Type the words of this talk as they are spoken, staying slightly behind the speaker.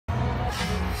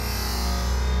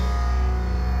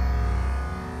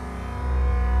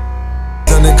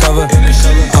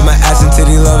undercover. I'm an ass and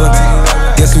titty lover.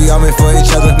 Yes, we all meant for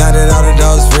each other. Now that all the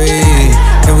dogs free,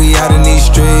 and we out in these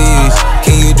streets.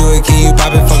 Can you do it? Can you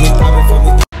pop it for me?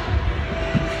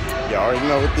 Y'all already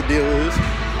know what the deal is.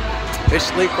 It's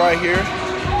Sleek right here.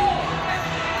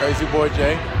 Crazy boy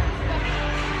Jay.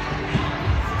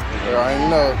 You already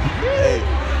know. Hey,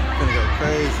 gonna go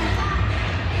crazy.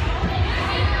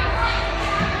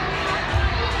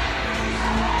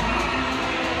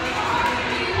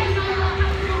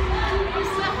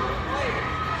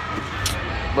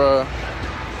 Bruh.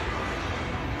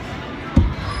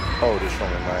 Oh, this from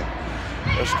me, man.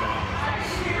 Let's go.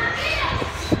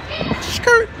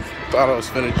 Skirt. Thought I was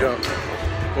finna jump.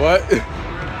 What?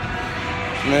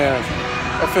 Man,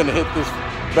 I finna hit this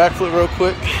backflip real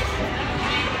quick.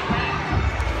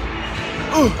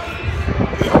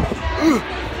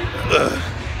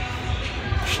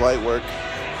 Slight work.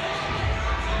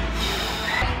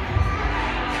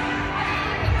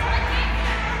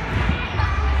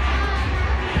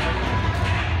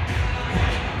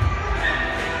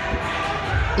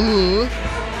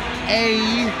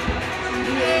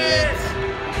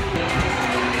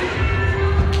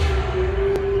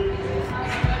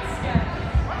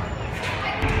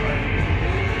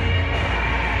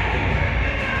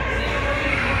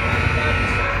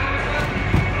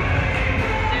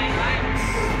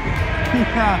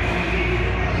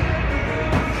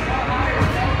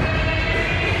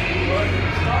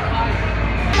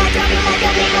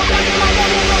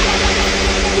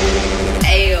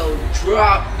 Ayo,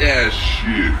 drop that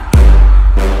shit.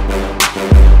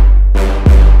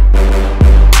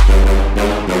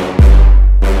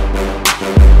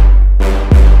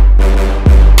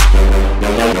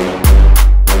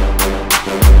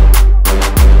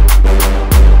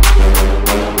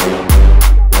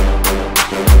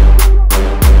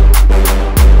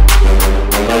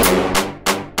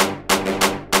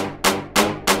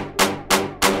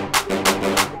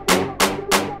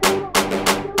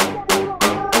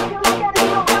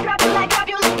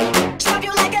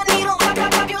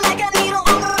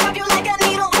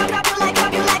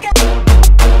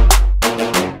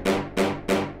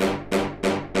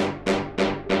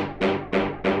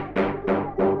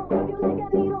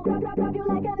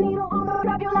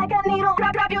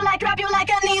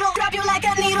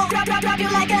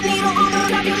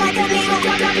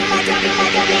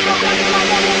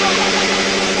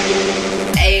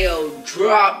 Ayo,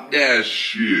 drop that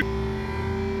shit.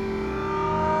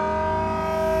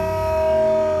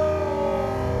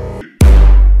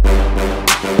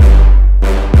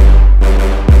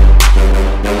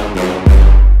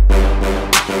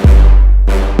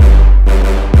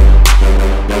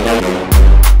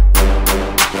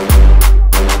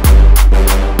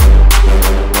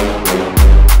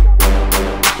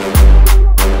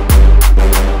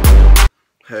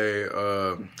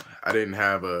 I didn't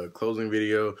have a closing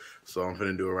video, so I'm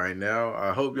gonna do it right now.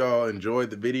 I hope y'all enjoyed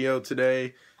the video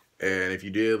today, and if you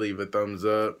did, leave a thumbs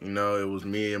up. You know, it was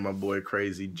me and my boy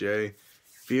Crazy Jay,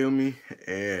 feel me?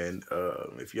 And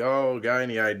if y'all got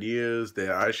any ideas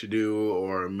that I should do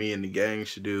or me and the gang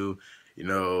should do, you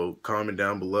know, comment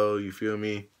down below, you feel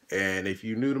me? And if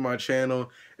you're new to my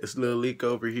channel, it's Lil Leak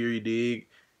over here, you dig?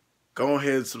 Go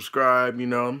ahead and subscribe, you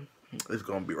know, it's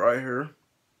gonna be right here.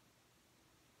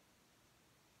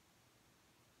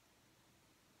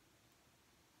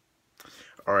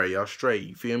 All right, y'all straight,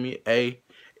 you feel me? Hey,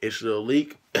 it's Lil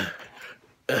Leak.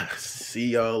 See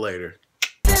y'all later.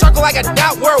 Circle like a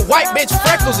dot where a white bitch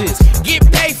freckles is. Get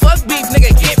paid, fuck beef,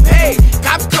 nigga, get paid.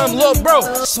 Cops come, little bro,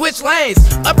 switch lanes.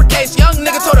 Uppercase, young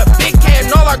nigga told a big K,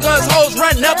 and all our guns, hoes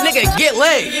running up, nigga, get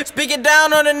laid. Speak it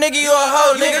down on a nigga, you a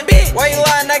hoe, nigga. Why you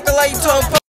lying, acting like you told